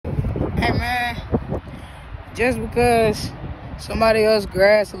Hey man, just because somebody else's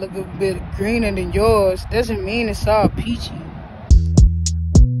grass a little bit greener than yours doesn't mean it's all peachy.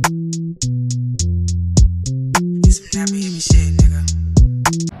 Get some Nappy Hippy Sh, nigga.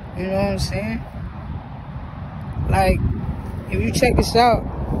 You know what I'm saying? Like, if you check this out,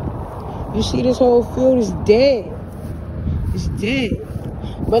 you see this whole field is dead. It's dead.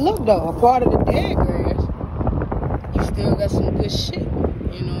 But look though, a part of the dead grass, you still got some good shit.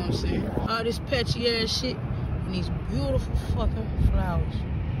 You know what I'm saying? All this patchy ass shit and these beautiful fucking flowers.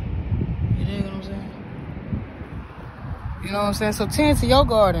 You dig what I'm saying? You know what I'm saying? So tend to your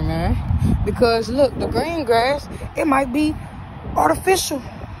garden, man. Because look, the green grass, it might be artificial.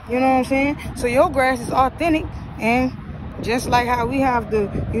 You know what I'm saying? So your grass is authentic, and just like how we have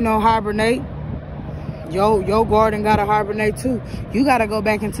to, you know, hibernate, your garden gotta hibernate too. You gotta go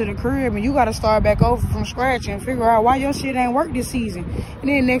back into the crib and you gotta start back over from scratch and figure out why your shit ain't work this season. And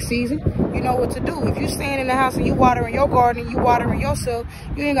then next season, you know what to do. If you staying in the house and you watering your garden, you watering yourself,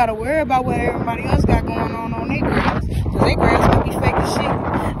 you ain't gotta worry about what everybody else got going on their grass. Cause their grass might be fake as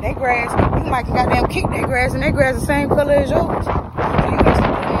shit. Their grass, you might goddamn kick their grass and their grass the same color as yours. So you gotta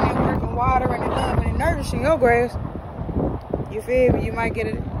start putting in there working, watering and loving and nourishing your grass. You feel me? You might get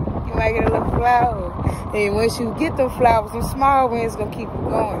a little flower. And once you get the flowers, them small winds gonna keep you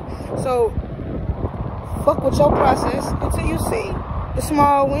going. So fuck with your process until you see the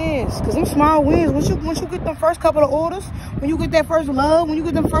small wins. Cause them small wins, once you get them first couple of orders, when you get that first love, when you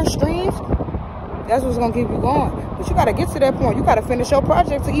get them first streams, that's what's gonna keep you going. But you gotta get to that point. You gotta finish your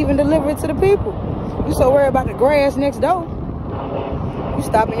project to even deliver it to the people. You so worried about the grass next door, you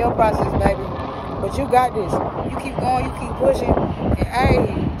stopping your process, baby. But you got this. You keep going, you keep pushing. And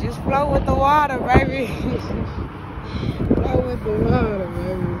hey, just flow with the water, baby. Flow with the water,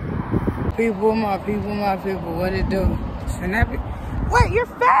 baby. People, my people, what it do? Nappy. Wait, you're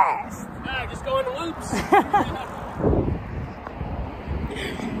fast. Nah, just go in the loops.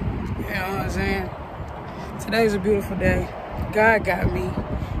 You know what I'm saying? Today's a beautiful day. God got me.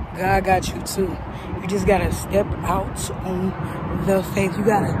 God got you too. You just gotta step out on the faith. You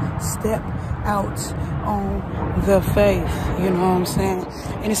gotta step out on the faith. You know what I'm saying?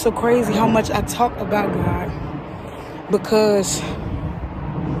 And it's so crazy how much I talk about God, because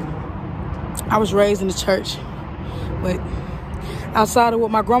I was raised in the church, but outside of what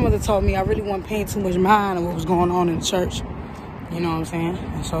my grandmother told me, I really wasn't paying too much mind on what was going on in the church. You know what I'm saying?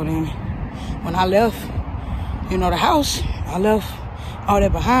 And so then when I left, you know, the house, I left all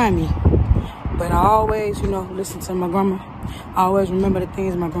that behind me. But I always, you know, listen to my grandma. I always remember the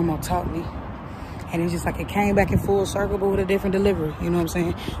things my grandma taught me. And it's just like it came back in full circle, but with a different delivery. You know what I'm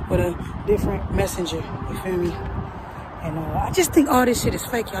saying? With a different messenger. You feel me? And I just think all this shit is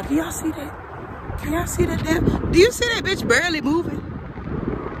fake, y'all. Do y'all see that? Can y'all see that damn? Do you see that bitch barely moving?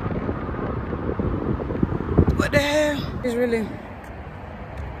 What the hell? It's really...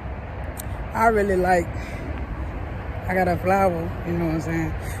 I really like... I got a flower, you know what I'm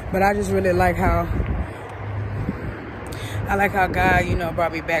saying? But I just really like how... I like how God, you know,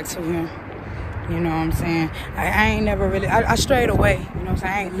 brought me back to him. You know what I'm saying? I ain't never really... I strayed away, you know what I'm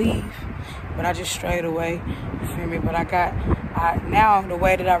saying? I ain't leave, but I just strayed away. You feel me? But now the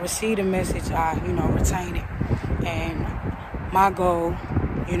way that I receive the message, I, you know, retain it. And my goal,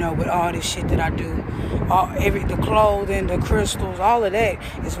 you know, with all this shit that I do, the clothing, the crystals, all of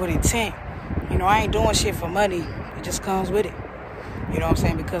that is with intent. You know, I ain't doing shit for money. It just comes with it. You know what I'm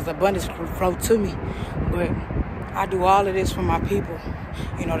saying? Because the abundance can flow to me. But I do all of this for my people.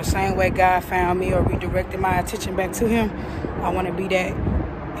 You know, the same way God found me or redirected my attention back to him, I want to be that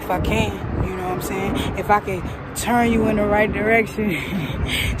if I can. You know what I'm saying? If I can turn you in the right direction.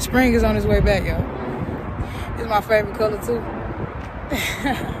 Spring is on its way back, y'all. It's my favorite color too.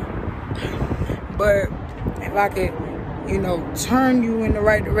 But if I could, you know, turn you in the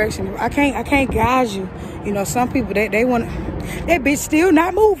right direction, I can't guide you. You know, some people, they want to, that bitch still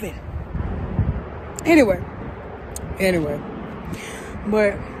not moving. Anyway.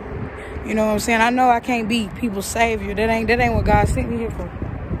 But, you know what I'm saying? I know I can't be people's savior. That ain't what God sent me here for.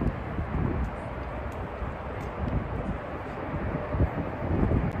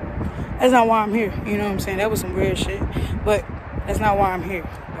 That's not why I'm here. You know what I'm saying? That was some weird shit. But that's not why I'm here.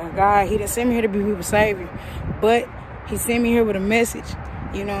 God, he didn't send me here to be people's savior. But he sent me here with a message.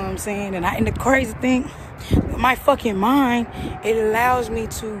 You know what I'm saying? And the crazy thing, my fucking mind, it allows me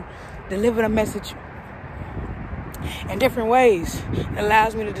to deliver the message in different ways. It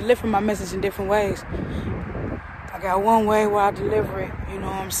allows me to deliver my message in different ways. I got one way where I deliver it, you know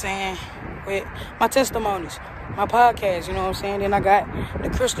what I'm saying, with my testimonies, my podcast, you know what I'm saying. Then I got the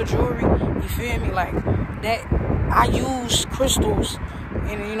crystal jewelry, you feel me, like that. I use crystals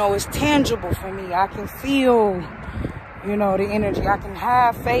And, you know, it's tangible for me. I can feel, you know, the energy. I can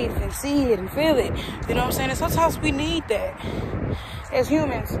have faith and see it and feel it. You know what I'm saying? And sometimes we need that as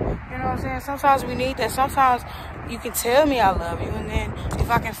humans. You know what I'm saying? Sometimes we need that. Sometimes you can tell me I love you, and then if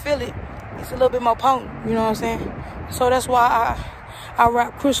I can feel it, it's a little bit more potent. You know what I'm saying? So that's why I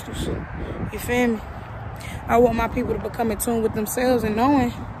rock crystals. You feel me? I want my people to become in tune with themselves and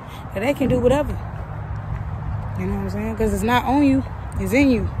knowing that they can do whatever. You know what I'm saying? Because it's not on you, it's in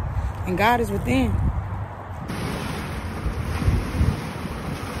you. And God is within.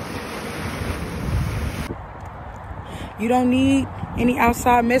 You don't need any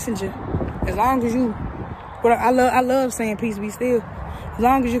outside messenger. As long as you, but I love saying peace be still. As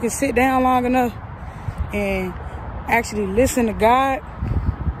long as you can sit down long enough and actually listen to God,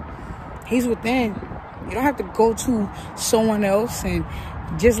 He's within. You don't have to go to someone else and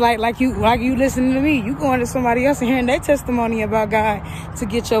just like you listening to me, you going to somebody else and hearing their testimony about God to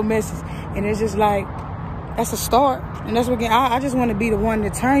get your message. And it's just like, that's a start. And that's what I just want to be the one to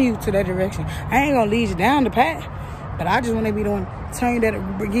turn you to that direction. I ain't gonna lead you down the path, but I just want to be the one to turn you that,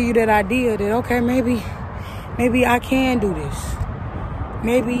 give you that idea that, okay, maybe I can do this.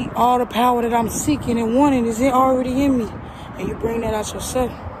 Maybe all the power that I'm seeking and wanting is already in me. And you bring that out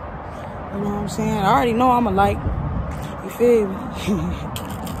yourself. You know what I'm saying? I already know I'm a light. You feel me?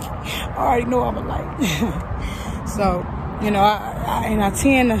 I already know I'm a light. So, you know, I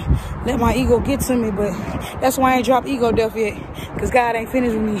tend to let my ego get to me, but that's why I ain't dropped ego death yet. Because God ain't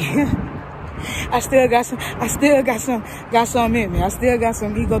finished with me. I still got some in me. I still got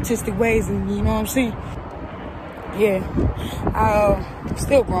some egotistic ways, and you know what I'm saying? Yeah.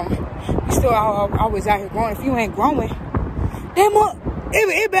 Still growing. Still always out here growing. If you ain't growing, then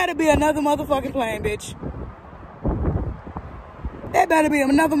it better be another motherfucking plane, bitch. That better be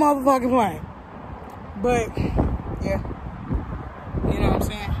another motherfucking plane. But, yeah. You know what I'm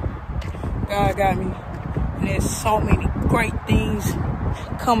saying? God got me. And there's so many great things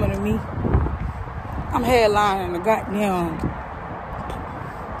coming to me. I'm headlining the goddamn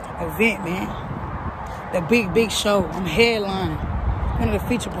event, man. The big show. I'm headlining. One of the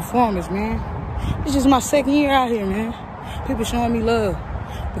featured performers, man. It's just my second year out here, man. People showing me love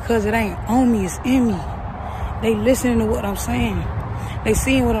because it ain't on me, it's in me. They listening to what I'm saying. They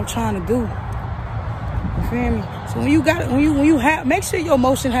seeing what I'm trying to do. You feel me? So when you have, make sure your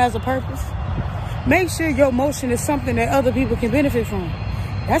motion has a purpose. Make sure your motion is something that other people can benefit from.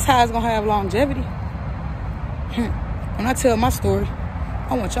 That's how it's gonna have longevity. When I tell my story,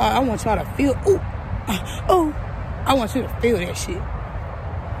 I want y'all to feel, I want you to feel that shit.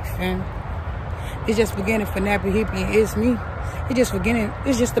 You feel me? It's just beginning for Nappy Hippy and it's me. It's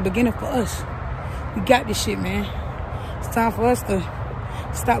just the beginning for us. We got this shit, man. It's time for us to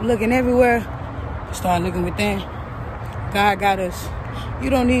stop looking everywhere, start looking within. God got us. You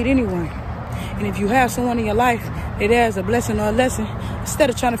don't need anyone. And if you have someone in your life that has a blessing or a lesson, instead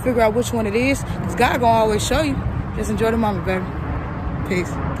of trying to figure out which one it is, because God gonna always show you, just enjoy the moment, baby. Peace.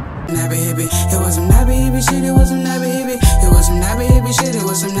 Nappy Hippy, it was some Nappy Hippy shit, it was some Nappy Hippy, it was some Nappy Hippy shit, it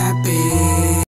was some Nappy.